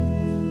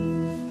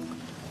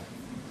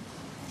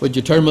Would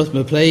you turn with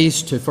me,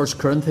 please, to 1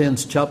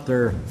 Corinthians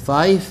chapter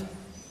 5.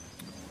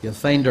 You'll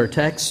find our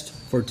text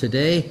for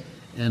today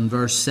in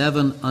verse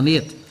 7 and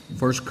 8.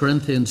 1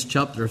 Corinthians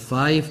chapter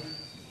 5,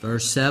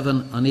 verse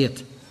 7 and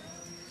 8.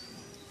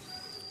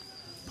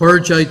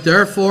 Purge out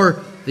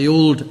therefore the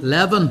old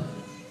leaven,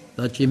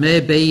 that ye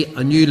may be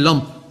a new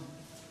lump,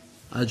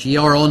 as ye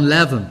are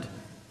unleavened.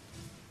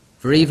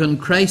 For even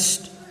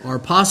Christ, our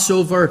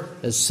Passover,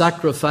 is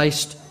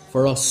sacrificed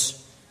for us.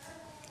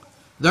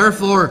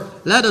 Therefore,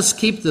 let us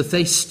keep the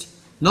feast,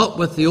 not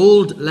with the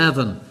old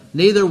leaven,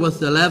 neither with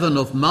the leaven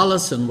of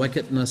malice and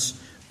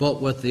wickedness,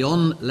 but with the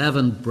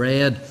unleavened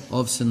bread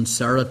of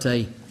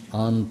sincerity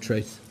and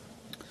truth.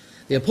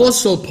 The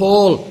Apostle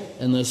Paul,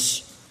 in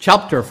this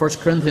chapter, 1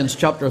 Corinthians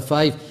chapter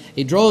 5,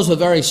 he draws a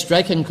very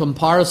striking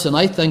comparison,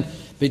 I think,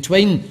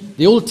 between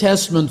the Old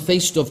Testament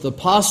feast of the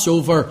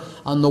Passover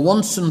and the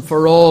once and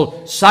for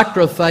all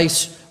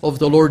sacrifice of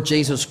the Lord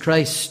Jesus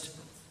Christ.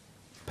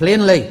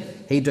 Plainly,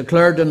 he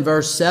declared in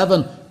verse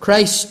 7,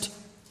 Christ,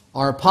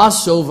 our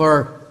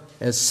Passover,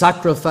 is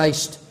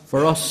sacrificed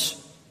for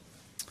us.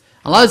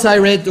 And as I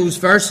read those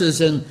verses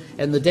in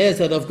the days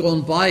that have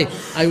gone by,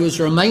 I was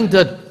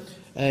reminded,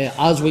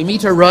 as we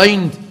meet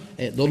around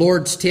the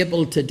Lord's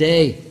table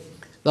today,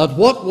 that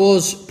what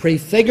was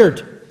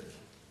prefigured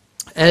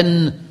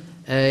in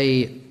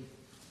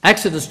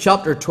Exodus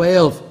chapter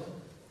 12,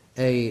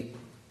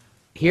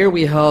 here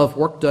we have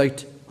worked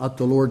out at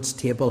the Lord's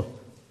table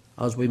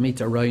as we meet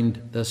around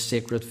this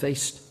sacred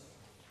feast.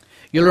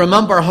 You'll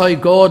remember how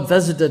God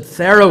visited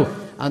Pharaoh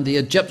and the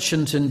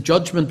Egyptians in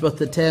judgment with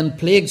the 10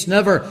 plagues.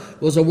 Never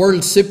was a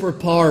world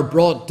superpower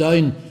brought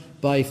down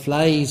by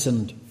flies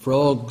and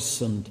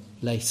frogs and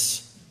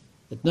lice.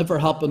 It never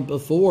happened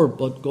before,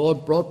 but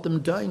God brought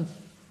them down.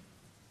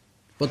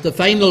 But the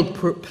final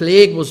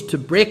plague was to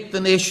break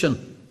the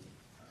nation.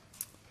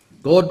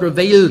 God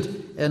revealed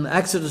in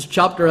Exodus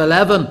chapter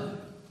 11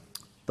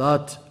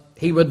 that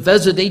he would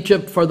visit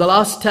Egypt for the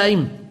last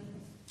time.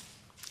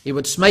 He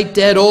would smite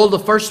dead all the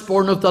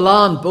firstborn of the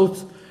land,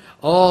 both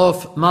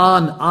of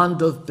man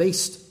and of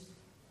beast.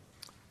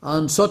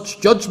 And such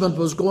judgment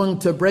was going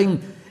to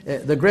bring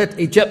the great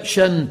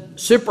Egyptian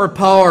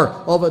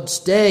superpower of its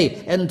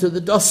day into the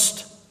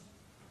dust.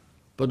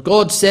 But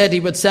God said he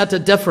would set a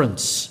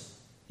difference.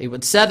 He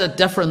would set a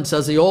difference,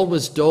 as he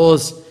always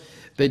does,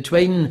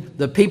 between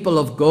the people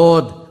of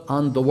God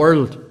and the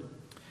world.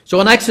 So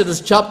in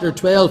Exodus chapter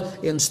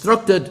 12, he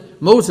instructed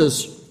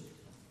Moses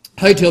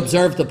how to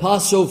observe the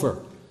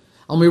Passover.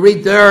 And we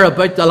read there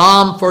about the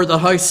lamb for the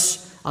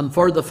house and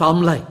for the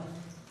family.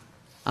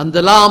 And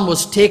the lamb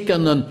was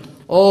taken, and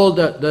all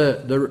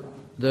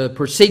the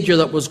procedure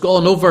that was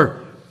gone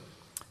over,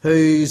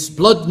 whose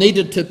blood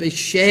needed to be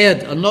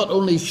shed, and not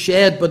only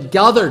shed, but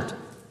gathered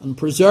and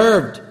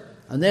preserved,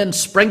 and then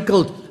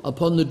sprinkled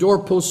upon the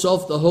doorposts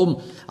of the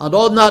home. And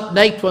on that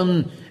night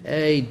when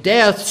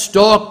death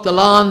stalked the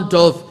land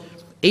of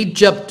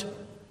Egypt,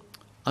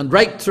 and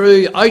right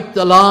throughout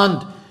the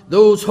land,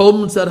 those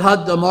homes that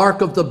had the mark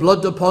of the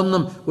blood upon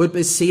them would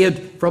be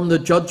saved from the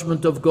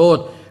judgment of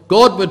God.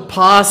 God would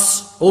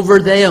pass over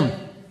them,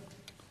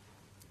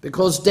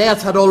 because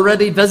death had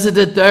already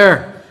visited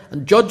there,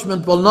 and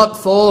judgment will not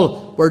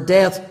fall where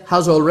death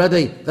has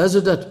already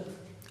visited.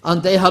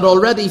 And they had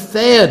already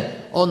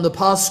fed on the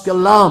Paschal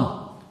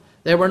lamb.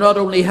 They were not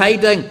only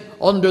hiding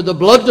under the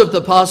blood of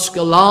the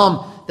Paschal lamb,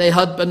 they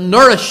had been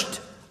nourished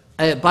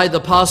by the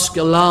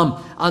Paschal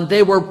lamb, and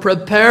they were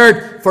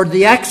prepared for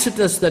the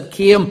exodus that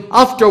came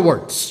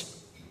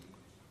afterwards.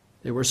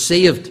 They were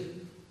saved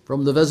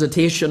from the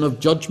visitation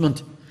of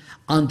judgment,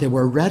 and they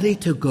were ready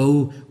to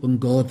go when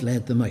God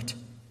led them out.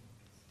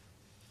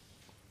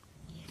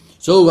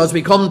 So as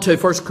we come to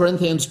 1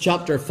 Corinthians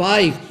chapter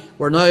 5,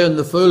 we're now in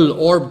the full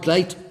orbed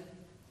light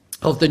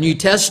of the New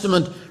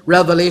Testament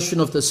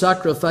revelation of the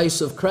sacrifice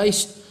of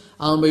Christ.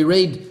 And we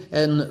read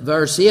in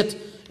verse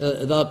 8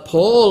 that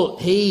Paul,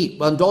 he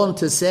went on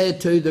to say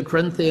to the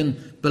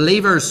Corinthian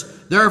believers,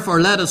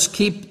 therefore let us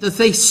keep the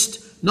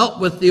feast, not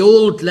with the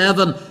old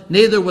leaven,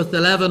 neither with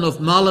the leaven of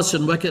malice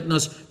and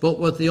wickedness, but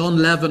with the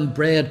unleavened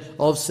bread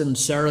of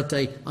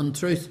sincerity and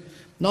truth.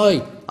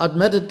 Now,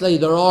 admittedly,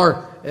 there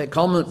are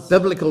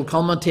biblical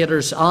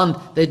commentators, and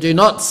they do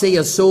not see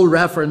a sole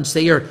reference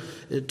here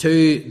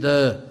to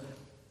the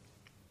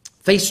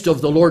feast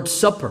of the Lord's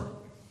Supper.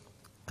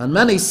 And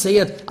many see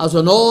it as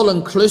an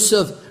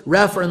all-inclusive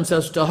reference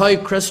as to how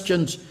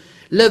Christians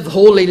live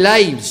holy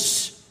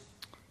lives,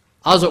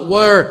 as it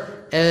were,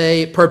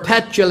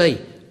 perpetually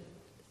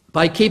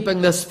by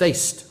keeping this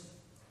feast.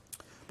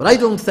 But I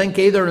don't think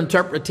either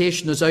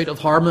interpretation is out of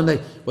harmony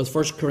with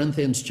 1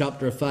 Corinthians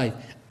chapter 5.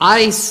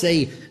 I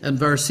see in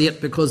verse 8,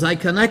 because I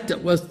connect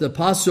it with the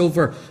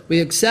Passover, we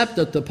accept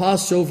that the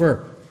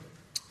Passover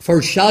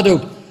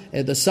foreshadowed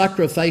the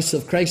sacrifice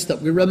of Christ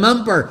that we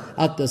remember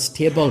at this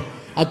table.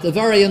 At the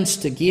very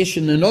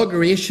instigation,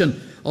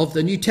 inauguration of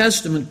the New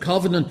Testament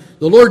covenant,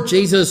 the Lord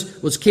Jesus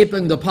was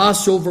keeping the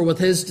Passover with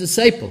his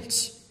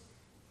disciples.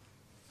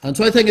 And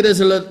so I think it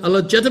is a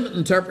legitimate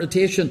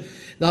interpretation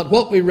that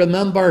what we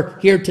remember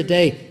here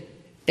today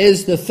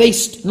is the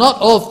feast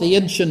not of the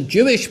ancient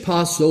Jewish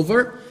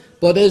Passover,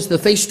 but is the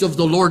feast of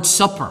the Lord's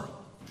Supper,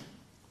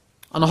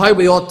 and how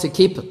we ought to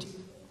keep it.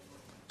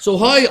 So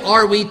how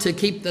are we to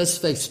keep this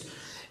feast?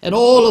 In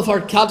all of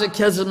our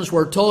catechisms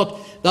we're taught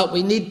that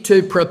we need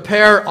to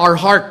prepare our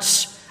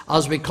hearts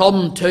as we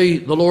come to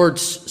the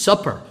Lord's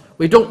Supper.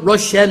 We don't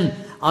rush in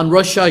and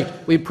rush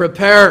out. We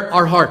prepare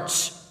our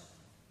hearts.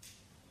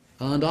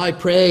 And I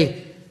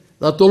pray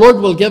that the Lord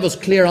will give us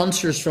clear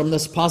answers from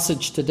this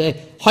passage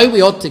today, how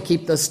we ought to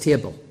keep this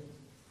table,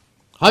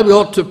 how we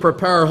ought to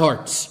prepare our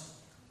hearts.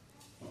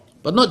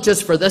 But not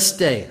just for this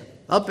day.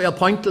 That would be a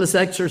pointless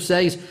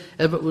exercise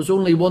if it was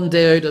only one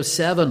day out of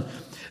 7.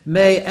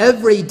 May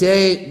every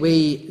day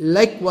we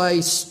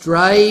likewise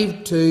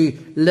strive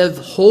to live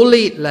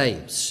holy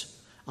lives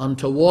and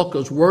to walk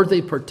as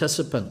worthy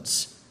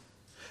participants,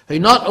 who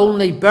not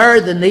only bear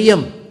the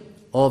name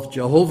of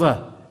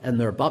Jehovah in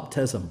their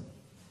baptism,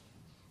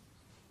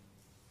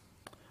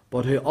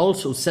 but who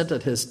also sit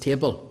at his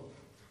table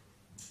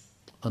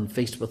and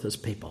feast with his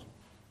people.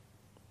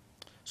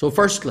 So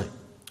firstly,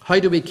 how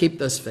do we keep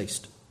this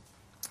feast?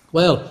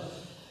 Well,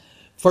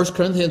 1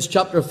 Corinthians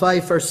chapter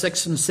 5, verse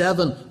 6 and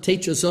 7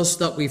 teaches us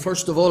that we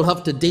first of all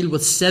have to deal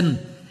with sin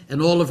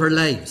in all of our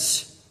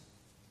lives.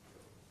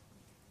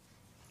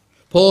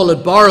 Paul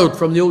had borrowed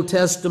from the Old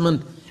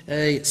Testament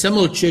a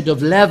similitude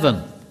of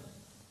leaven.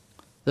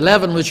 The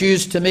leaven was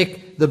used to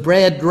make the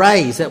bread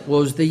rise. It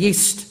was the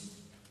yeast.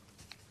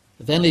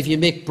 If any of you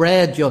make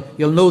bread,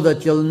 you'll know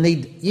that you'll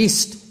need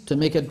yeast to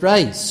make it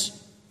rise.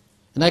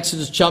 In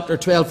Exodus chapter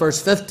 12,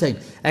 verse 15,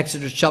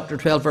 Exodus chapter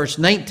 12, verse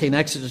 19,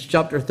 Exodus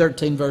chapter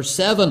 13, verse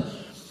 7,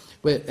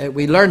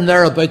 we learn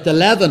there about the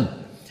leaven.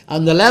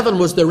 And the leaven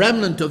was the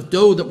remnant of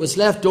dough that was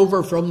left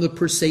over from the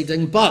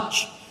preceding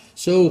batch.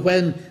 So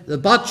when the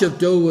batch of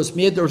dough was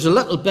made, there was a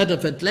little bit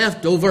of it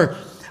left over,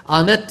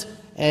 and it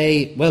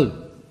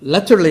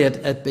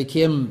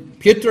became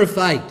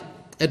putrefied.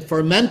 It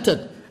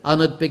fermented,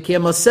 and it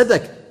became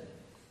acidic.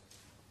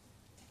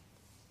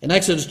 In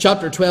Exodus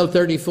chapter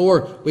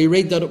 12:34, we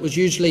read that it was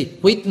usually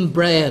wheaten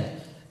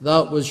bread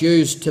that was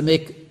used to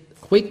make,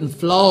 wheaten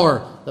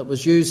flour that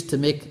was used to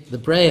make the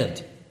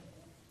bread.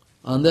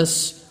 And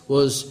this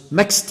was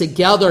mixed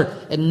together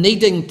in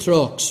kneading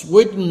troughs,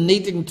 wooden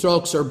kneading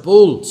troughs or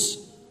bowls.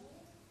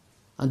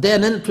 And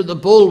then into the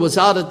bowl was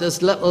added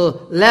this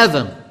little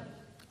leaven,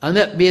 and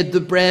it made the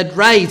bread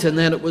rise, and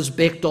then it was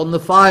baked on the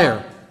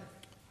fire.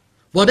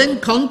 But in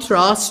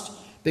contrast,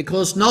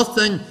 because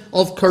nothing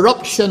of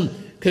corruption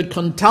could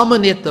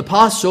contaminate the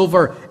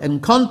Passover,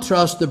 in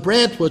contrast, the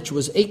bread which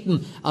was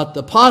eaten at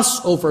the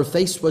Passover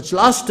feast, which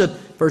lasted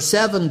for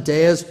 7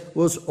 days,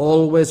 was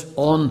always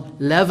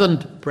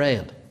unleavened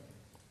bread.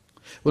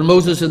 When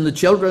Moses and the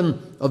children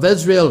of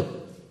Israel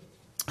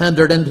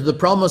entered into the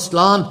promised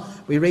land,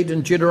 we read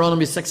in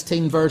Deuteronomy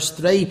 16 verse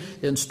 3,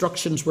 the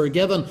instructions were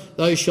given,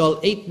 "Thou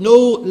shalt eat no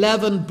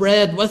leavened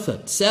bread with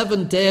it.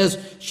 7 days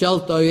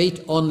shalt thou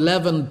eat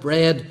unleavened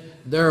bread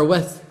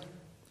therewith,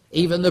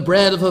 even the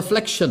bread of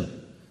affliction.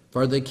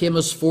 For thou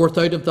camest forth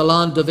out of the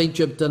land of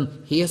Egypt in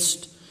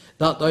haste,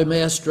 that thou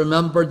mayest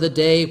remember the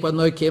day when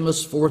thou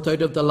camest forth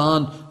out of the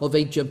land of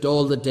Egypt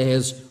all the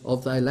days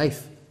of thy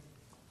life."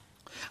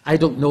 I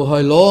don't know how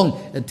long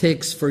it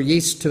takes for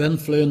yeast to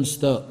influence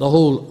the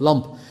whole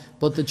lump,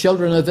 but the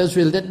children of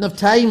Israel didn't have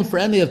time for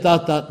any of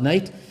that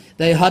night.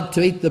 They had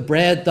to eat the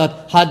bread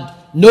that had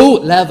no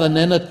leaven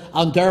in it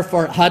and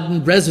therefore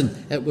hadn't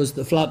risen. It was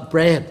the flat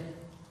bread.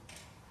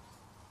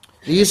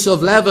 The use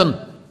of leaven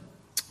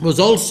was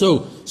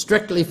also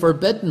strictly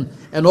forbidden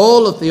in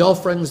all of the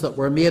offerings that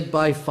were made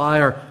by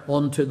fire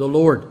unto the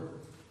Lord.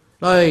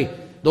 Now,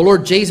 the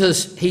Lord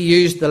Jesus, he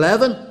used the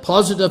leaven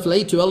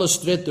positively to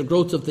illustrate the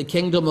growth of the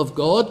kingdom of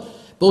God,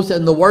 both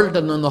in the world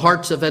and in the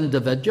hearts of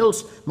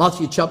individuals.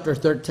 Matthew chapter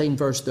 13,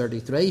 verse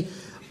 33.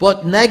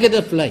 But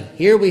negatively,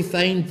 here we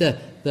find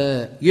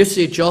the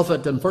usage of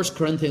it in 1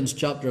 Corinthians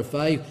chapter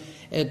 5.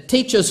 It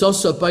teaches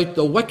us about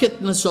the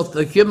wickedness of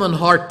the human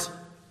heart,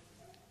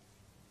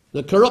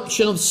 the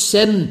corruption of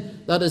sin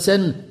that is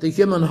in the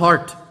human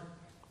heart.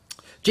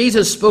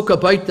 Jesus spoke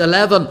about the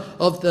leaven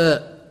of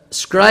the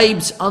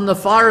scribes and the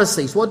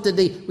Pharisees. What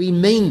did we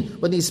mean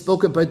when he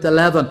spoke about the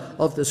leaven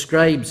of the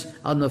scribes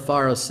and the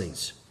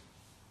Pharisees?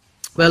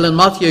 Well, in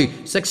Matthew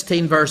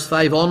 16 verse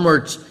 5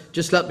 onwards,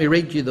 just let me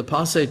read you the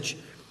passage.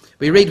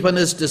 We read, "When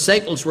his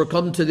disciples were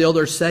come to the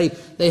other side,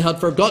 they had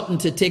forgotten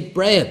to take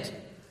bread.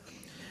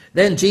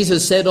 Then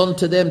Jesus said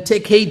unto them,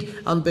 Take heed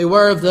and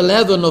beware of the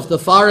leaven of the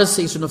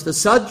Pharisees and of the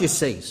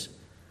Sadducees.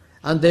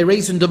 And they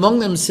reasoned among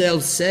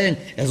themselves, saying,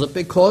 Is it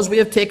because we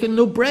have taken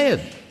no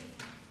bread?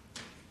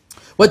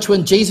 Which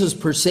when Jesus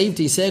perceived,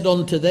 he said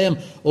unto them,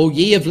 O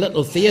ye of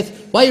little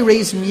faith, why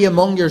reason ye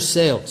among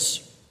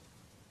yourselves?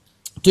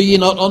 Do ye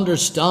not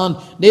understand,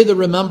 neither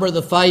remember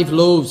the 5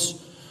 loaves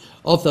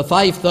of the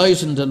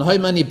 5,000, and how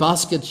many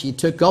baskets ye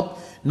took up,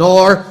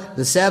 nor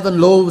the 7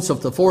 loaves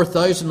of the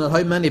 4,000, and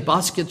how many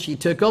baskets ye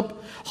took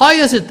up? How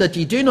is it that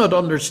ye do not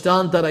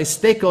understand that I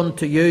spake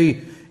unto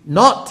you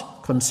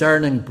not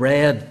concerning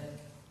bread,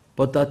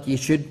 but that ye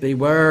should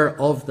beware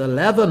of the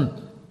leaven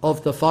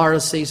of the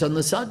Pharisees and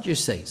the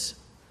Sadducees.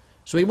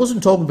 So he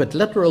wasn't talking about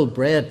literal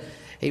bread.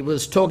 He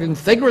was talking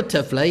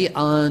figuratively,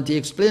 and he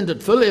explained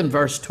it fully in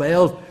verse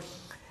 12.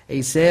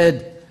 He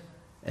said,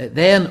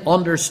 then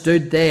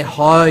understood they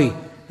how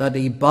that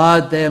he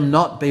bade them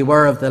not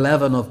beware of the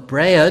leaven of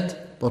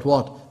bread, but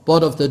what?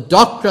 But of the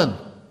doctrine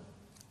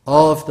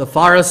of the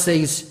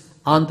Pharisees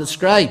and the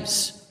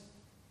scribes.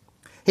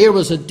 Here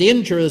was a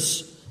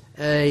dangerous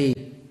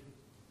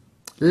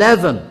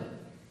leaven,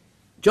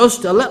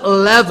 just a little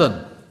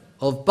leaven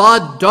of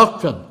bad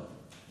doctrine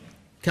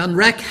can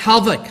wreak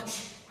havoc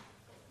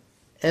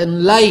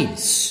in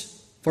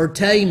lives for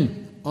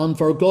time and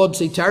for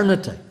God's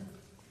eternity.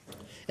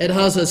 It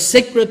has a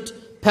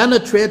secret,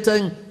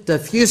 penetrating,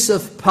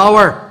 diffusive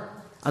power.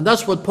 And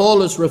that's what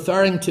Paul is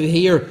referring to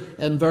here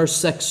in verse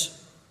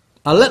 6.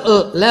 A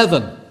little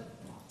leaven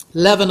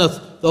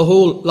leaveneth the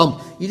whole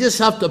lump. You just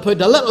have to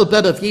put a little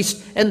bit of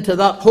yeast into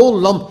that whole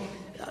lump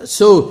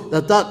so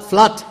that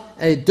flat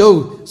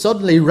dough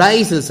suddenly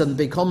rises and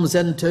becomes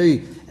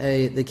into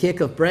the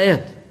cake of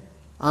bread.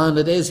 And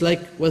it is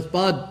like with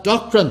bad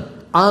doctrine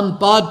and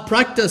bad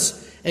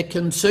practice. It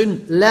can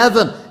soon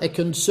leaven, it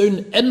can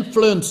soon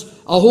influence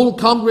a whole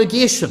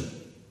congregation.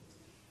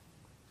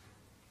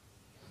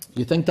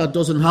 You think that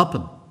doesn't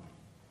happen?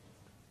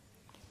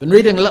 Been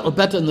reading a little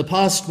bit in the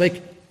past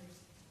week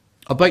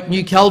about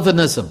New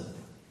Calvinism.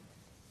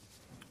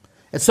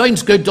 It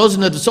sounds good,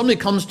 doesn't it? If somebody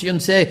comes to you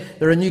and say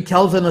they're a New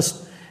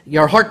Calvinist,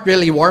 your heart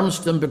really warms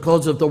to them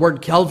because of the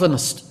word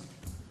Calvinist.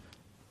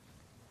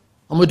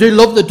 And we do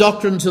love the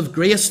doctrines of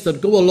grace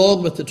that go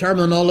along with the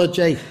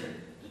terminology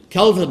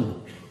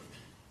Calvinism.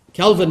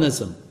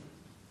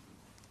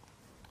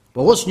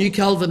 But what's New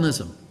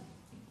Calvinism?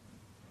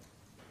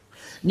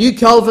 New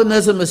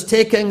Calvinism is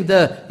taking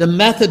the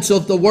methods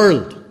of the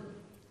world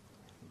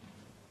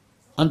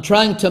and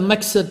trying to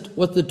mix it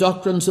with the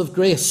doctrines of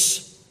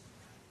grace.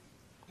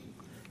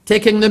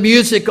 Taking the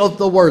music of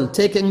the world,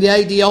 taking the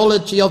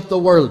ideology of the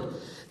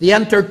world, the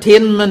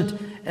entertainment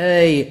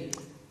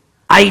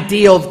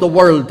idea of the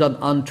world,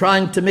 and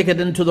trying to make it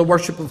into the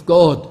worship of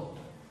God.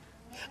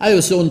 I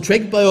was so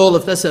intrigued by all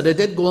of this that I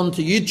did go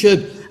onto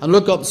YouTube and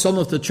look up some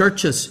of the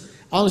churches.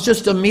 And it's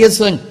just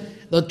amazing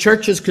that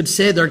churches could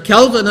say they're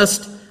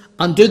Calvinist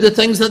and do the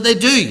things that they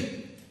do.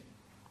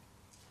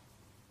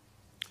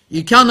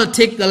 You cannot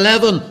take the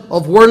leaven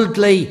of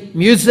worldly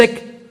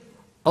music,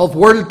 of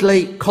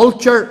worldly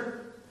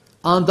culture,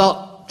 and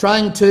that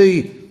trying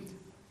to,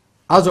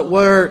 as it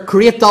were,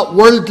 create that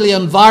worldly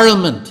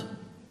environment,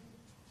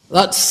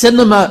 that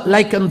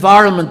cinema-like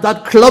environment,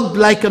 that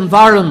club-like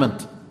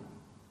environment,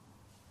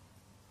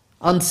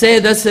 and say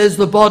this is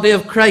the body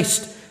of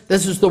Christ,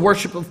 this is the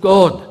worship of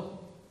God.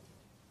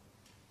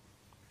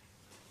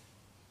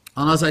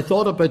 And as I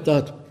thought about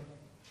that,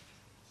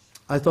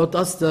 I thought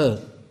that's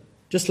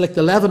just like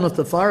the leaven of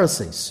the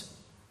Pharisees.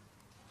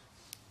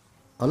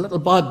 A little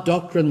bad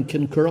doctrine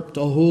can corrupt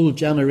a whole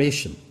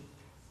generation.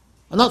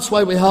 And that's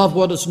why we have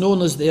what is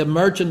known as the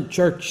emergent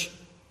church.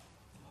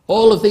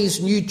 All of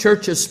these new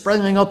churches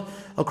springing up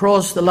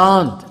across the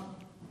land.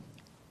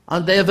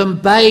 And they have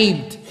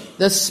imbibed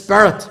this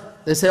spirit.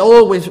 They say,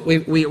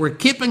 we're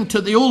keeping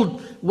to the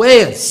old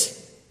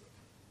ways.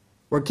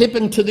 We're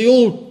keeping to the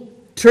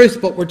old truth,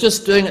 but we're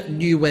just doing it in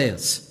new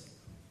ways.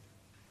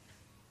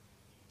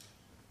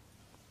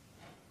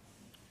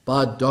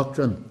 Bad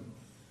doctrine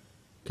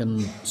can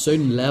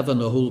soon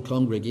leaven a whole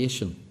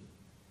congregation.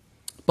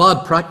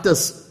 Bad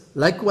practice,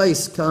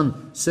 likewise,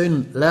 can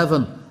soon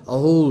leaven a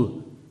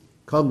whole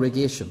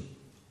congregation.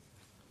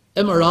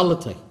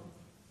 Immorality.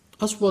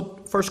 That's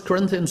what 1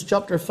 Corinthians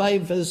chapter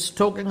 5 is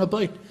talking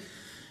about.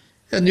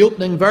 In the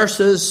opening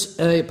verses,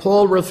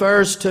 Paul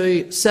refers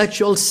to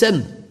sexual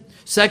sin.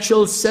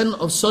 Sexual sin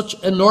of such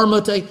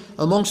enormity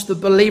amongst the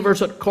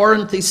believers at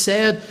Corinth. He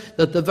said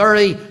that the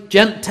very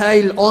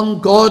Gentile,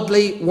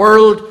 ungodly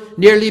world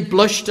nearly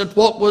blushed at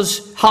what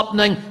was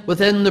happening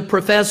within the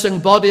professing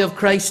body of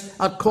Christ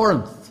at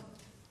Corinth.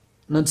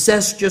 An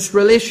incestuous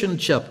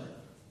relationship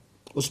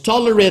was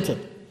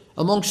tolerated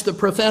amongst the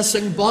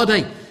professing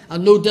body,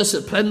 and no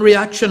disciplinary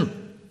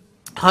action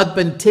had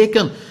been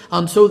taken.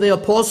 And so the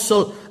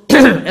apostle,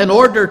 in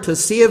order to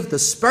save the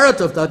spirit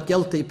of that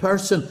guilty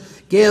person,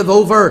 gave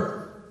over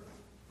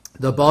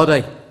the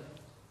body,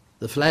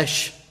 the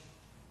flesh,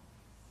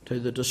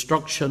 to the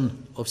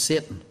destruction of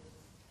Satan.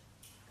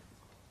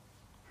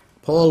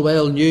 Paul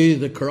well knew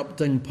the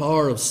corrupting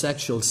power of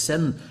sexual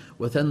sin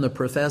within the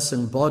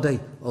professing body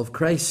of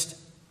Christ.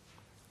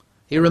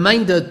 He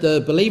reminded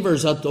the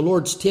believers at the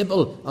Lord's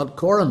table at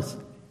Corinth,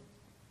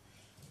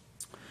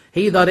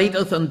 he that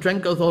eateth and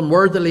drinketh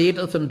unworthily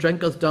eateth and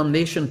drinketh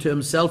damnation to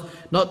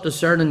himself, not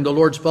discerning the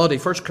Lord's body.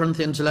 1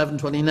 Corinthians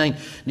 11:29.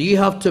 Now you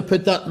have to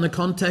put that in the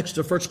context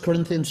of 1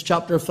 Corinthians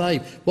chapter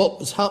 5. What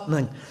was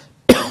happening?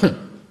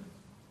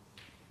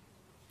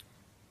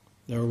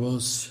 There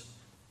was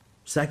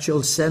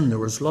sexual sin, there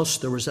was lust,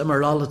 there was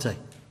immorality,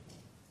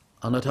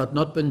 and it had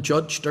not been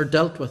judged or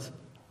dealt with.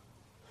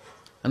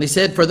 And he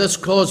said, for this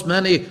cause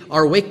many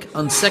are weak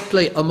and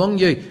sickly among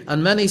you,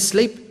 and many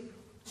sleep.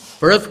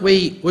 For if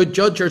we would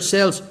judge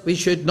ourselves, we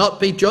should not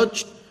be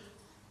judged.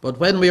 But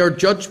when we are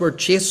judged, we're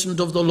chastened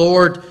of the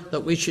Lord,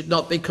 that we should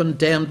not be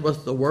condemned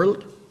with the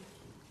world.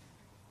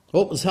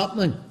 What was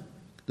happening?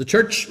 The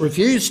church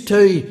refused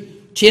to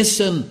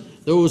chasten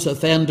those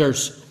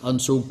offenders,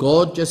 and so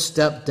God just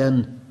stepped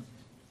in.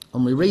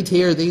 And we read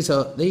here these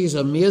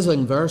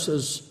amazing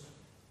verses,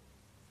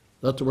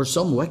 that there were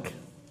some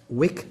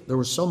weak, there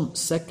were some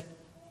sick,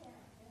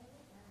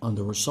 and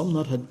there were some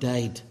that had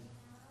died,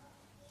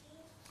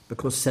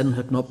 because sin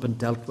had not been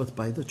dealt with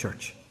by the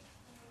church.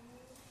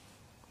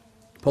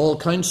 Paul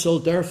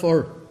counselled,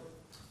 therefore,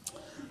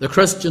 the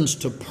Christians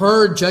to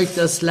purge out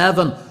this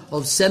leaven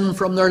of sin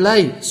from their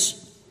lives.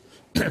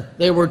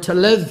 They were to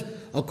live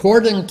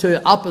according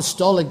to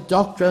apostolic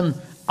doctrine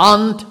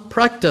and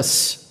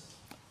practice.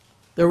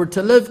 They were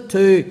to live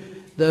to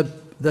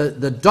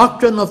the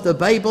doctrine of the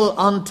Bible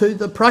and to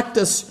the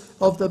practice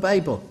of the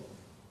Bible.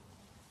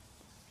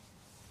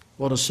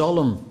 What a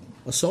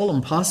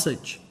solemn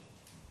passage.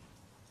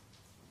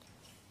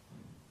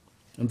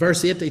 In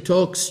verse 8 he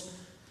talks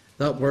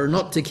that we're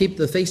not to keep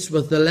the feast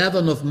with the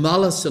leaven of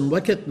malice and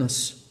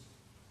wickedness.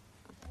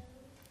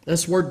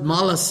 This word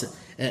malice,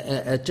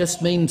 it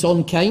just means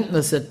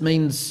unkindness. It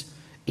means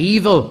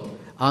evil.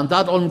 And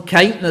that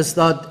unkindness,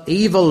 that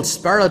evil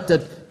spirit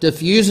that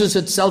diffuses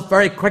itself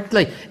very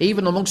quickly,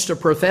 even amongst a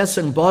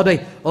professing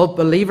body of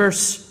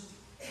believers.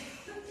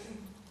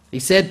 He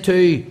said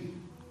to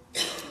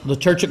the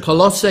church at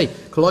Colossae,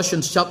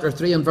 Colossians chapter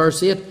 3 and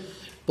verse 8,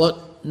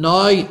 but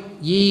now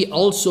ye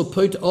also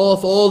put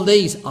off all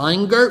these: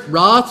 anger,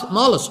 wrath,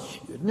 malice.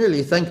 You'd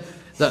nearly think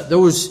that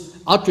those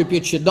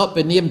attributes should not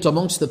be named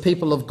amongst the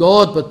people of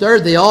God, but there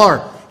they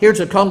are. Here's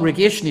a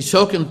congregation, he's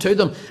talking to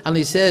them, and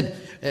he said,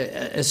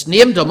 it's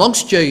named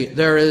amongst you.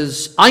 There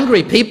is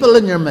angry people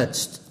in your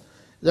midst.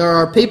 There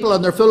are people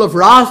and they're full of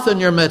wrath in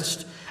your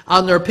midst.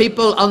 And there are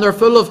people and they're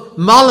full of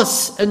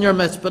malice in your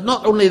midst. But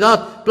not only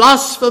that,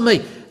 blasphemy,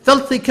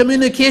 filthy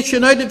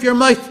communication out of your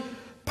mouth.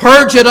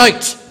 Purge it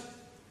out.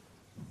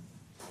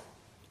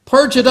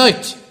 Purge it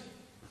out.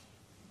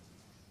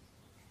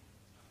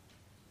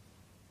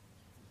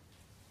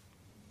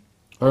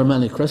 There are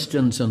many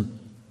Christians, and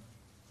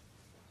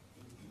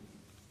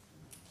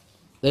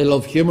they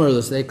love humour,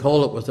 as they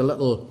call it, with a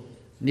little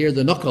near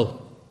the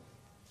knuckle.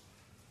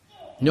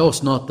 No,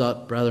 it's not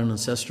that, brethren and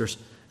sisters.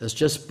 It's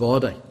just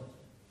body.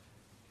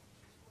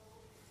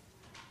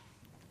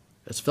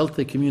 It's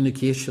filthy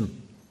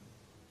communication.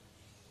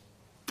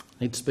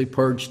 Needs to be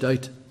purged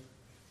out.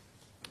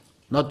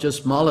 Not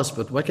just malice,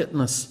 but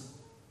wickedness.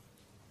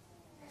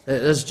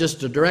 It is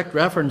just a direct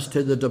reference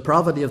to the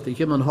depravity of the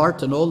human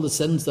heart and all the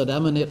sins that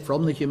emanate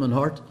from the human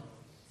heart.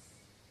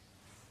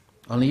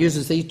 And he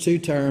uses these two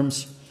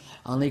terms,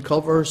 and he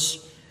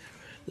covers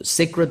the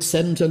secret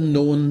sins and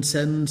known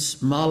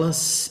sins,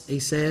 malice, he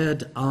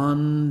said,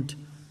 and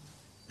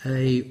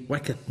a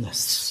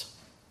wickedness.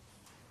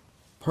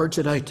 Purge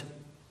it out.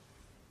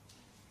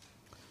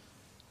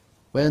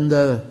 When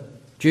the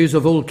Jews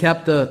of old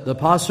kept the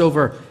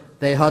Passover,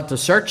 they had to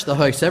search the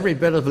house. Every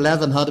bit of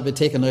leaven had to be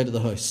taken out of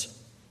the house.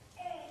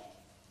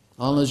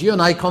 And as you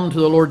and I come to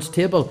the Lord's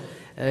table,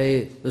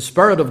 the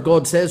Spirit of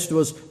God says to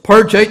us,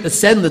 purge out the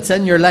sin that's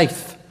in your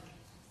life.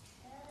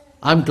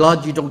 I'm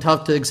glad you don't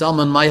have to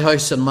examine my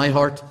house and my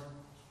heart.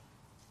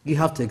 You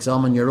have to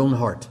examine your own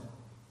heart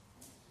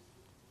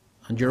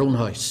and your own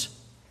house.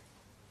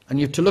 And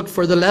you have to look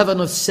for the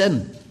leaven of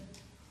sin.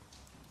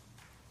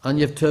 And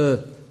you have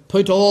to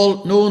put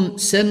all known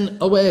sin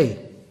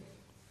away.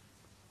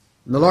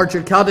 In the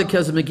larger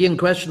catechism, again,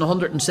 question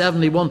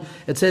 171,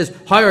 it says,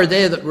 how are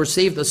they that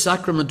receive the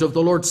sacrament of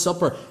the Lord's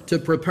Supper to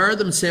prepare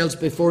themselves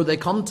before they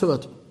come to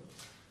it?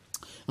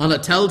 And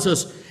it tells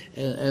us,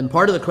 in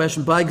part of the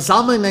question, by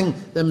examining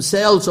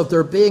themselves of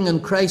their being in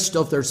Christ,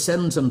 of their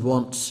sins and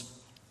wants.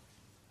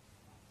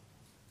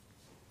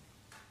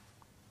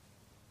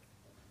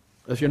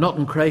 If you're not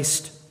in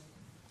Christ,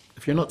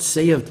 if you're not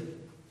saved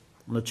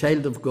and a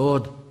child of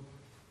God,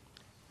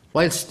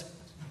 whilst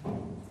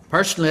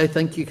personally I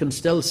think you can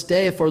still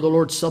stay for the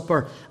Lord's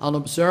Supper and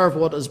observe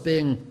what is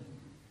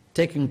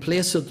taking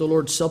place at the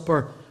Lord's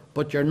Supper,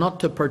 but you're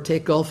not to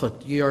partake of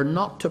it. You are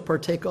not to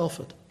partake of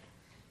it.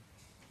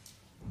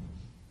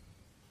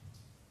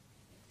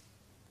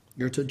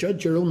 You're to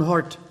judge your own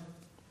heart.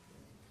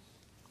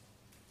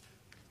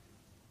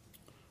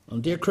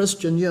 And dear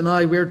Christian, you and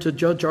I, we're to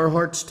judge our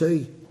hearts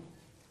too.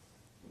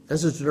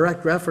 This is a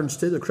direct reference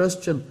to the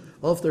Christian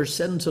of their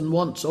sins and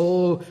wants.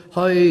 Oh,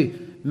 how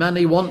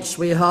many wants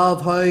we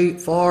have, how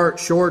far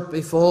short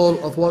we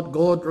fall of what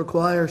God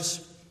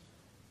requires.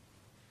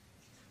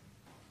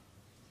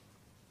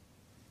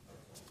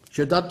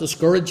 Should that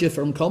discourage you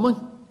from coming?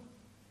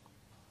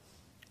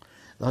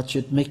 That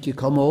should make you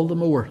come all the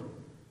more.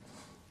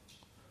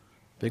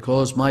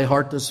 Because my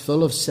heart is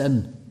full of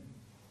sin.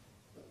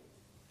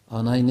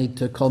 And I need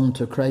to come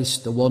to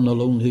Christ, the one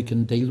alone who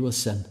can deal with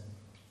sin.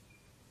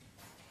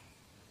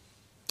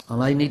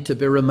 And I need to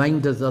be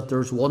reminded that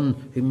there's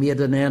one who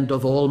made an end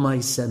of all my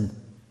sin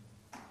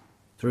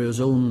through his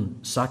own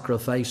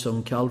sacrifice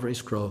on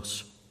Calvary's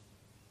cross.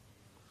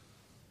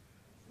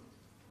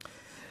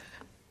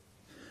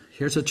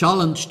 Here's a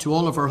challenge to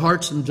all of our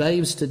hearts and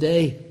lives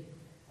today.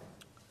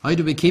 How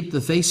do we keep the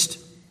feast?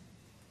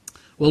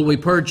 Will we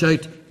purge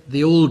out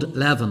the old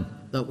leaven,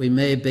 that we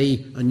may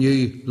be a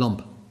new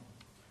lump?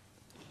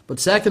 But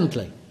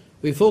secondly,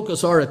 we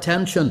focus our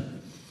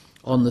attention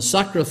on the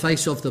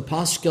sacrifice of the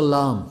Paschal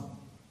Lamb.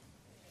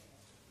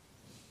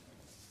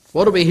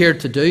 What are we here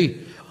to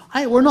do?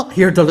 We're not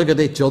here to look at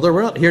each other.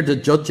 We're not here to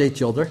judge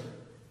each other.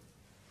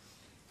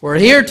 We're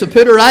here to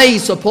put our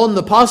eyes upon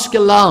the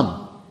Paschal Lamb.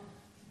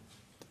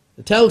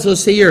 It tells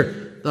us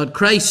here that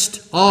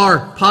Christ,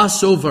 our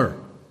Passover,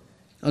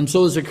 and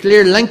so there's a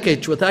clear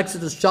linkage with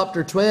Exodus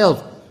chapter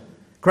 12.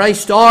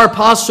 Christ, our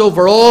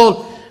Passover,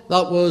 all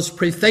that was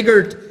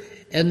prefigured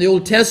in the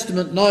Old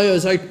Testament now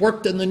is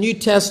outworked in the New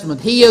Testament.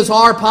 He is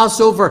our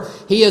Passover.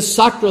 He is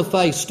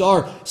sacrificed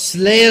or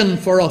slain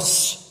for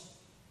us.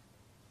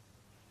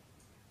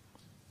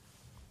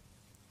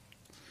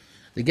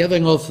 The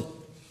giving of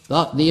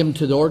that name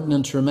to the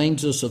ordinance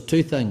reminds us of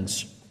two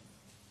things.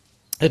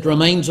 It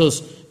reminds us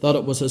that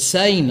it was a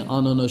sign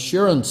and an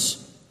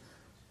assurance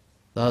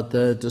that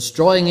the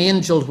destroying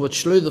angel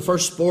which slew the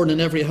firstborn in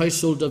every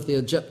household of the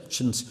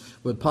Egyptians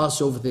would pass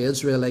over the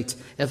Israelites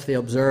if they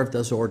observed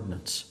this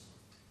ordinance.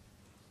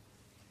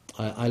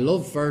 I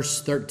love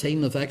verse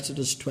 13 of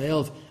Exodus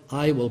 12.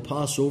 I will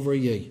pass over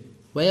you.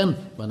 When?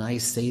 When I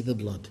see the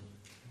blood.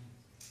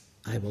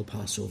 I will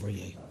pass over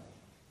you.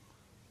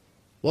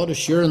 What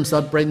assurance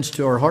that brings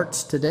to our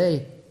hearts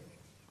today.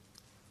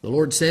 The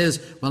Lord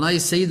says, when I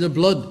see the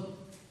blood,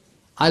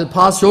 I'll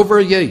pass over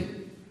you.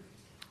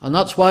 And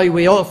that's why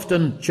we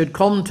often should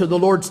come to the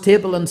Lord's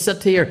table and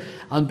sit here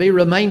and be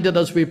reminded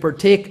as we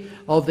partake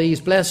of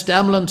these blessed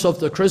emblems of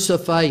the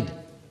crucified.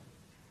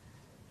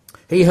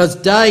 He has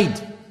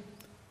died.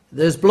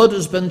 His blood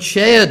has been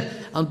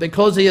shed. And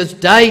because he has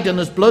died and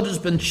his blood has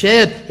been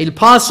shed, he'll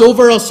pass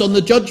over us on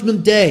the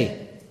judgment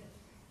day.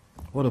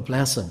 What a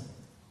blessing.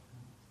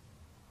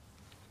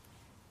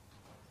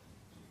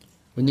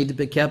 We need to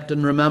be kept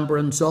in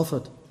remembrance of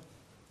it.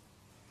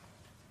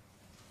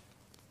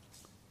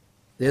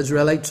 The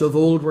Israelites of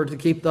old were to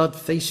keep that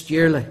feast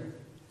yearly.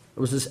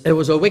 It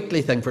was a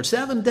weekly thing. For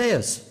 7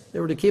 days they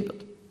were to keep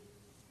it.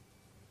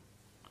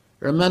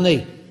 There are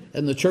many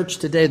in the church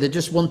today, they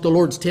just want the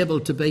Lord's table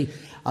to be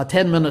a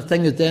 10-minute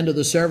thing at the end of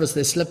the service.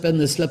 They slip in,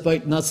 they slip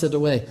out, and that's it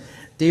away.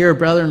 Dear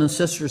brethren and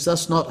sisters,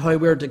 that's not how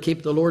we're to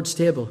keep the Lord's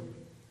table.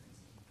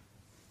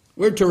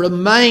 We're to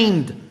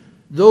remind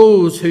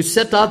those who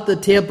sit at the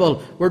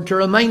table. We're to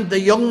remind the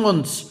young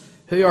ones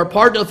who are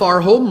part of our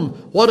home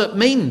what it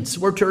means.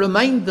 We're to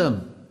remind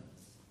them.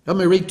 Let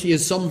me read to you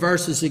some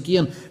verses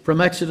again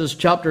from Exodus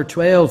chapter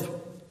 12.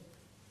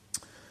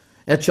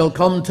 It shall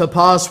come to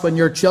pass when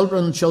your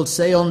children shall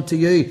say unto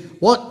you,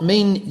 what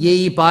mean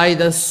ye by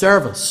this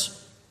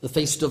service? The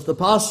feast of the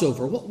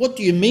Passover. What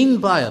do you mean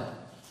by it?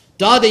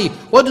 Daddy,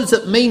 what does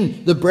it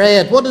mean, the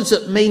bread? What does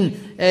it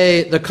mean,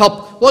 the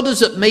cup? What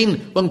does it mean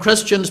when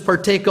Christians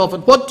partake of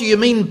it? What do you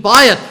mean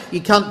by it?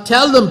 You can't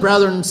tell them,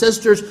 brethren and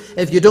sisters,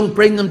 if you don't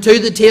bring them to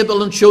the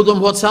table and show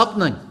them what's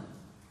happening.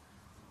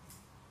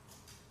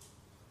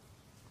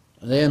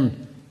 And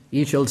then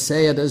ye shall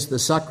say it is the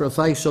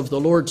sacrifice of the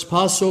Lord's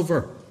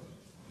Passover.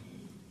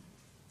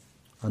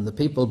 And the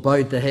people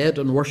bowed the head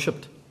and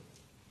worshipped.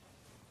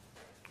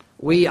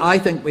 I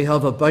think we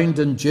have a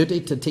bounden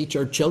duty to teach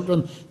our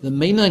children the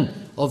meaning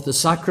of the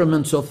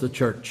sacraments of the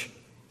church.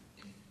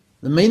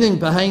 The meaning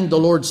behind the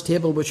Lord's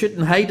table. We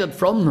shouldn't hide it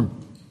from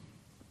them.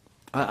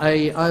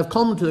 I've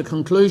come to the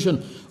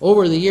conclusion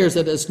over the years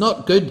that it's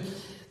not good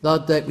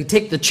that we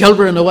take the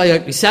children away,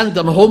 we send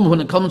them home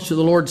when it comes to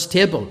the Lord's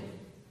table.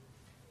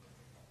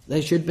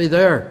 They should be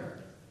there.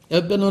 It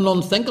had been an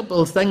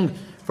unthinkable thing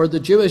for the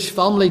Jewish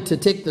family to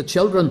take the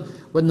children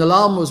when the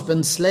lamb was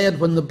being slain,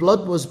 when the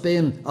blood was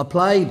being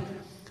applied,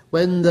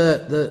 when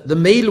the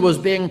meal was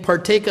being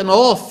partaken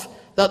of,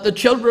 that the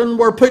children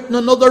were put in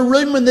another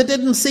room and they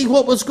didn't see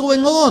what was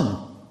going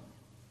on.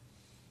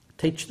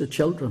 Teach the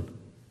children.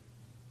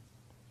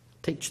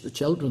 Teach the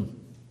children.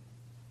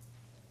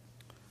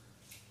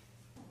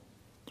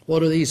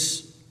 What are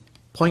these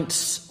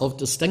points of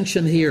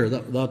distinction here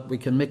that we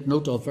can make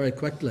note of very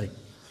quickly?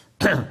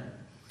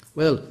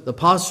 Well, the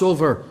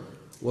Passover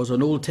was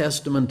an Old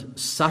Testament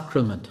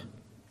sacrament.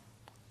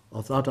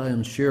 Of that I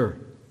am sure.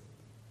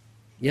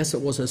 Yes,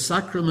 it was a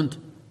sacrament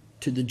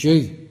to the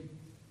Jew.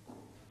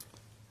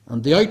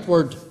 And the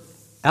outward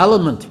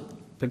element,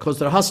 because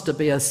there has to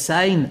be a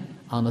sign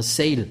and a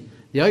seal,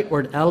 the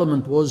outward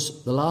element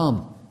was the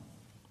lamb.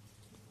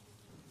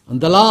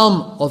 And the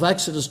lamb of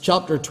Exodus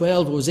chapter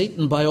 12 was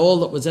eaten by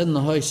all that was in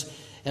the house.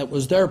 It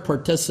was their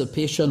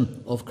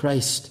participation of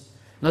Christ.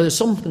 Now there's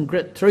something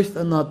great truth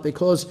in that,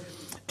 because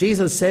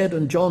Jesus said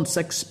in John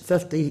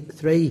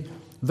 6:53,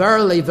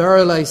 verily,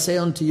 verily, I say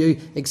unto you,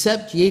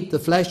 except ye eat the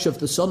flesh of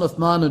the Son of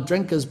Man and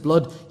drink his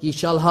blood, ye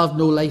shall have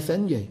no life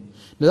in you.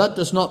 Now that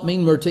does not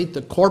mean we're to eat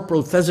the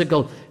corporal,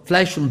 physical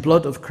flesh and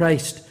blood of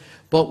Christ,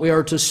 but we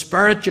are to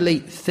spiritually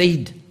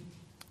feed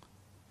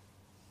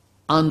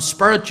and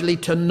spiritually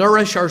to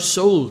nourish our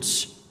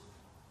souls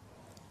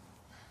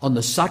on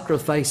the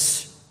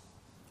sacrifice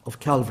of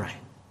Calvary,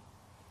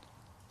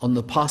 on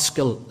the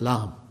Paschal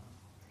Lamb.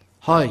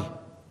 How?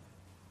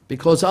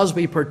 Because as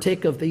we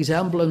partake of these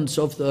emblems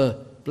of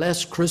the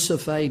blessed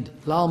crucified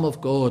Lamb of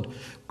God,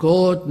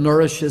 God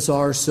nourishes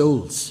our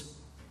souls.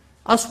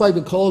 That's why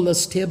we call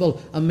this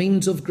table a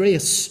means of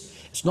grace.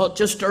 It's not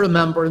just a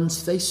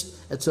remembrance feast,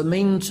 it's a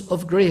means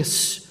of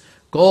grace.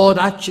 God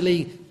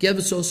actually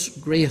gives us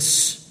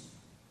grace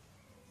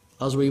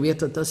as we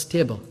wait at this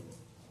table.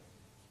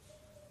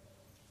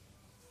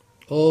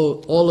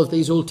 Oh, all of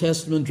these Old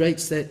Testament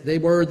rites, they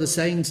were the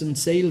signs and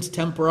seals,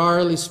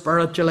 temporarily,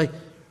 spiritually,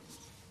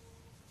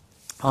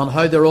 and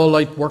how they're all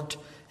outworked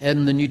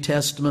in the New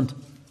Testament,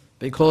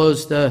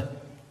 because the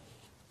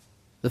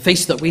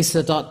feast that we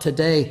sit at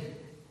today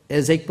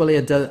is equally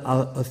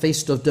a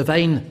feast of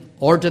divine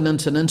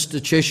ordinance and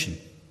institution.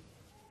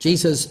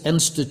 Jesus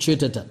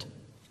instituted it.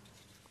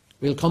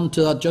 We'll come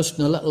to that just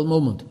in a little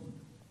moment.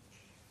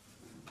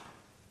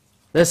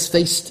 This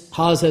feast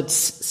has its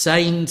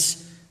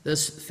signs,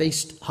 this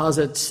feast has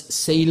its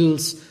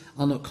seals,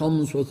 and it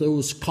comes with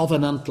those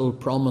covenantal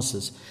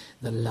promises.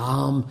 The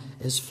Lamb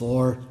is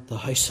for the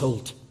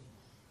household.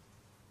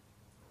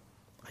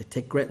 I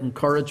take great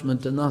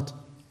encouragement in that.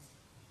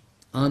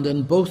 And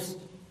in both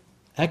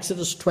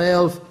Exodus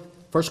 12,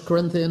 1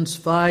 Corinthians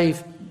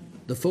 5,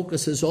 the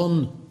focus is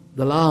on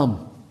the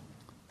Lamb.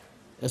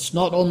 It's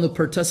not on the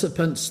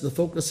participants, the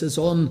focus is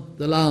on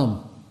the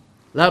Lamb.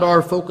 Let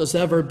our focus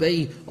ever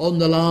be on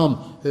the Lamb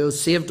who has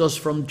saved us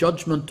from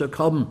judgment to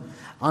come.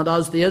 And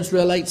as the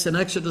Israelites in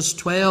Exodus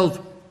 12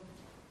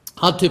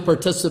 had to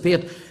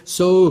participate,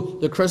 so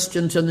the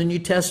Christians in the New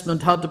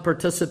Testament had to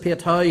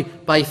participate. How?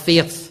 By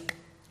faith.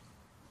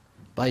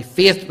 By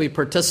faith we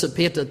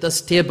participate at this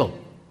table.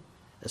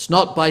 It's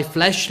not by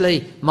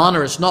fleshly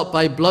manner, it's not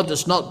by blood,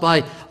 it's not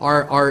by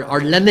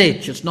our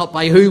lineage, it's not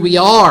by who we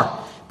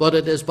are, but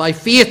it is by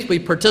faith we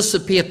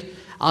participate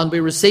and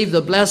we receive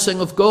the blessing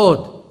of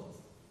God.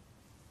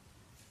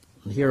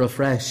 And here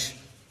afresh,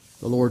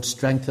 the Lord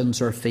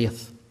strengthens our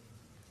faith.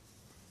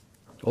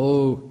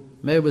 Oh,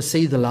 may we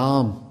see the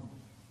Lamb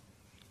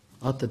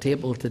at the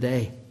table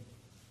today.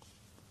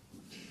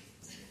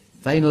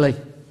 Finally,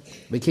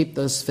 we keep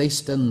this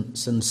feast in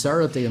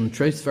sincerity and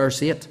truth,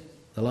 verse 8,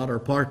 the latter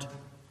part.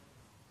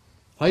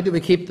 How do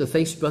we keep the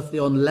feast? With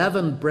the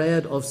unleavened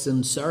bread of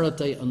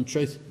sincerity and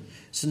truth.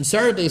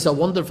 Sincerity is a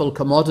wonderful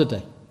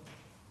commodity.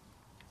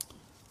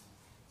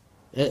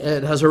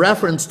 It has a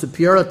reference to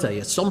purity.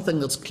 It's something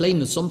that's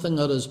clean. It's something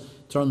that is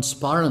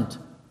transparent.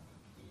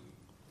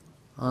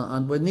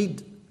 And we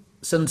need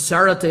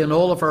sincerity in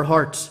all of our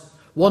hearts.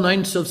 1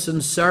 ounce of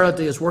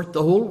sincerity is worth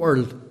the whole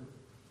world.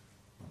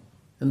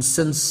 In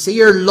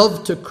sincere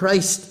love to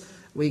Christ,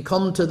 we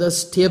come to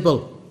this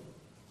table.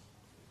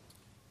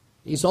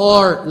 He's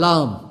our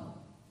Lamb.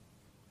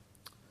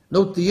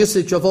 Note the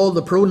usage of all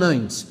the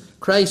pronouns.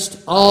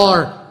 Christ,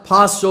 our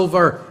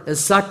Passover, is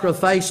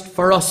sacrificed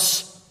for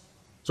us.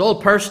 It's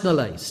all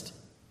personalized.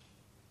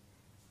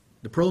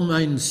 The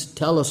pronouns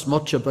tell us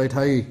much about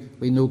how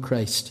we know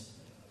Christ.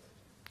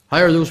 How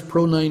are those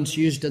pronouns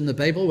used in the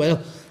Bible?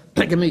 Well,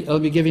 I'll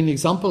be giving an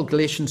example.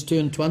 Galatians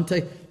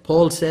 2:20.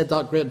 Paul said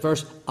that great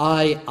verse,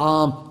 I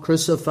am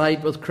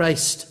crucified with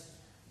Christ.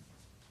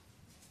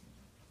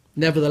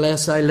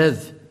 Nevertheless I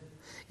live.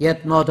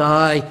 Yet not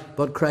I,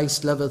 but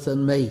Christ liveth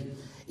in me.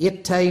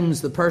 8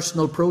 times the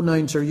personal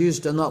pronouns are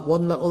used in that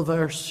one little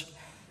verse.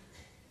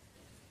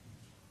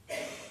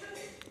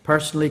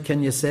 Personally,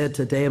 can you say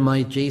today,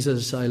 my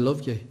Jesus, I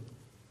love you?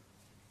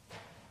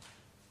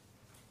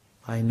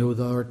 I know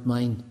thou art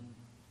mine.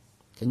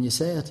 Can you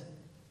say it?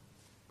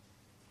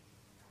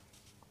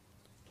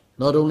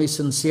 Not only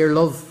sincere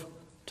love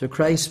to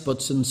Christ,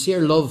 but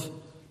sincere love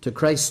to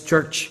Christ's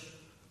church.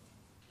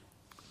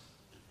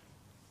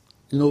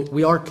 You know,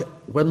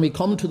 when we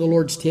come to the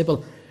Lord's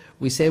table,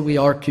 we say we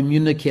are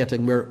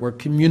communicating. We're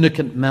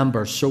communicant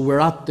members. So we're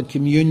at the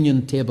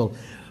communion table.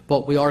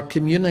 But we are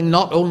communing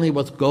not only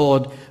with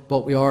God,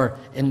 but we are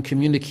in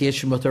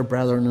communication with our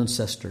brethren and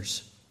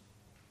sisters.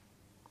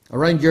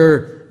 Around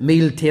your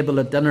meal table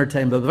at dinner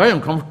time, it would be a very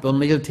uncomfortable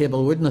meal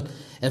table, wouldn't it?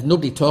 If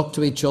nobody talked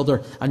to each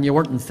other and you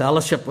weren't in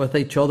fellowship with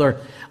each other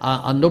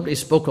and nobody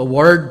spoke a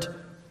word,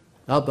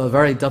 that would be a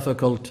very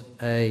difficult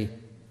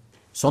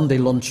Sunday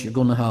lunch you're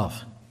going to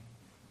have.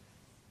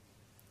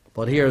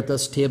 But here at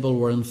this table,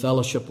 we're in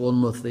fellowship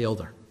one with the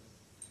other.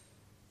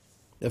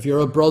 If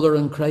you're a brother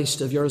in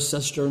Christ, if you're a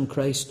sister in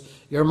Christ,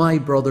 you're my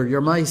brother, you're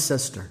my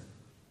sister.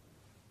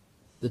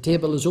 The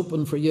table is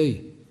open for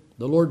you.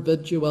 The Lord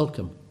bids you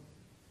welcome.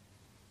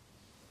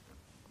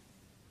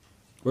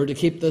 We're to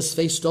keep this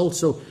feast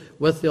also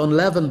with the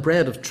unleavened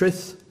bread of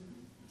truth.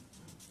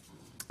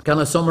 Can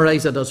I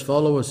summarize it as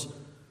follows?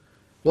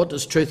 What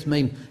does truth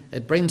mean?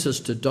 It brings us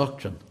to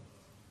doctrine.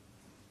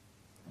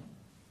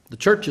 The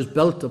church is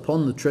built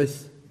upon the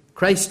truth.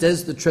 Christ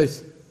is the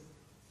truth.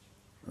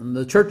 And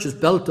the church is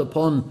built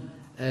upon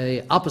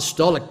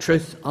apostolic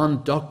truth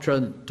and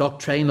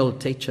doctrinal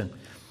teaching.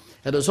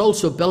 It is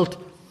also built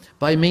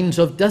by means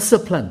of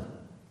discipline.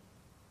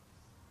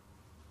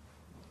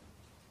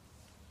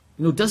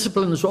 You know,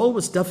 discipline is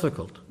always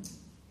difficult.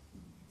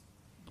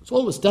 It's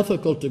always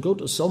difficult to go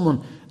to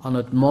someone and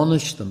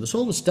admonish them. It's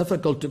always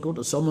difficult to go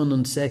to someone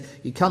and say,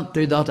 you can't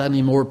do that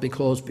anymore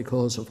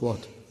because of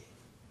what?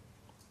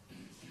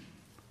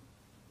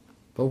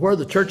 But where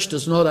the church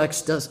does not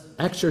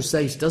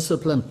exercise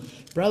discipline,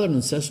 brethren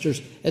and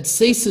sisters, it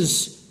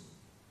ceases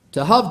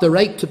to have the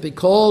right to be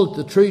called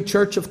the true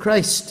church of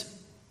Christ.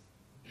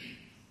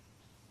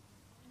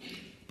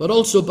 But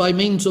also by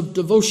means of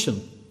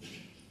devotion.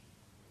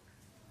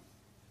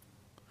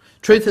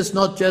 Truth is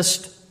not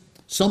just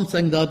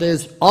something that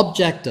is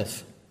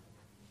objective.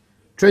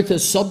 Truth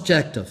is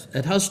subjective.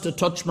 It has to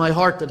touch my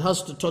heart. It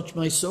has to touch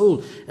my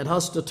soul. It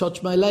has to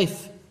touch my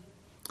life.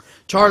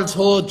 Charles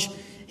Hodge,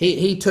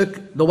 he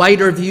took the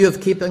wider view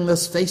of keeping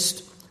this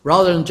feast,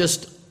 rather than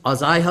just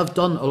as I have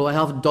done, although I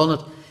haven't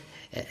done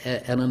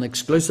it in an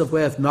exclusive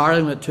way of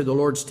narrowing it to the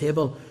Lord's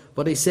table.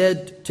 But he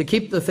said, to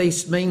keep the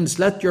feast means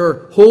let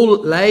your whole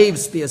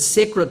lives be a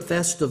sacred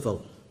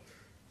festival,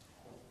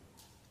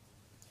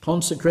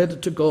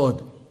 consecrated to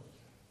God.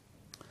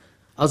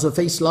 As a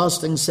feast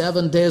lasting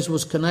 7 days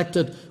was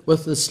connected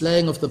with the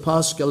slaying of the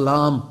Paschal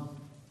Lamb,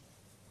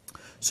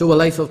 so a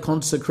life of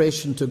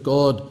consecration to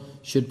God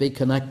should be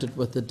connected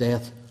with the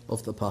death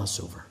of the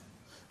Passover.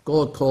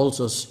 God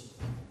calls us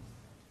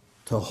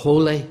to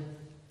holy,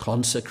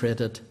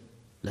 consecrated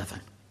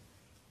living.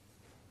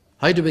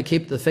 How do we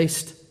keep the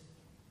feast?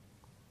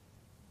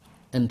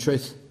 In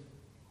truth.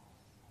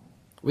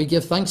 We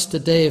give thanks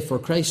today for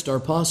Christ our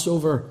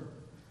Passover,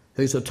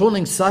 whose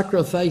atoning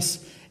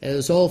sacrifice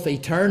is of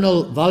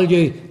eternal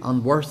value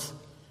and worth.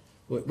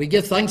 We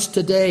give thanks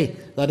today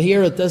that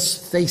here at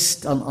this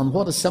feast, and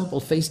what a simple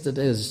feast it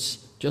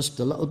is,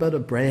 just a little bit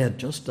of bread,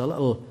 just a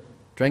little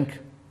drink,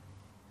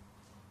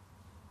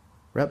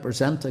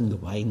 representing the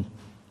wine.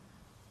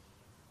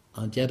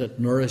 And yet it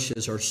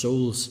nourishes our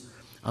souls.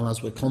 And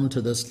as we come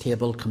to this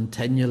table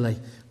continually,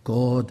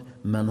 God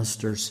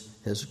ministers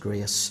his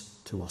grace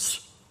to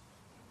us.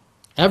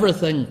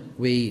 Everything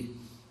we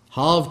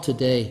have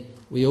today,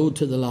 we owe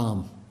to the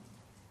Lamb.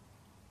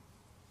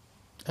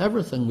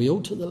 Everything we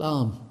owe to the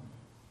Lamb.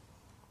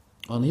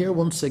 And here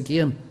once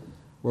again,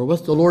 we're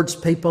with the Lord's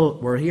people.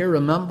 We're here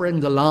remembering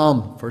the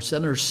Lamb for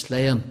sinners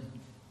slain.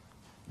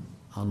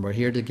 And we're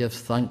here to give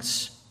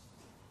thanks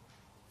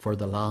for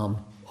the Lamb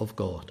of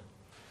God.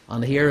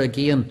 And here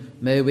again,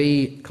 may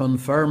we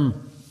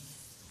confirm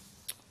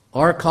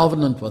our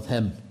covenant with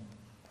him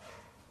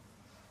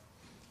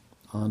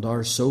and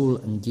our soul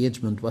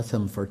engagement with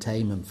him for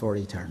time and for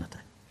eternity.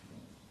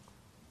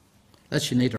 Let's unite our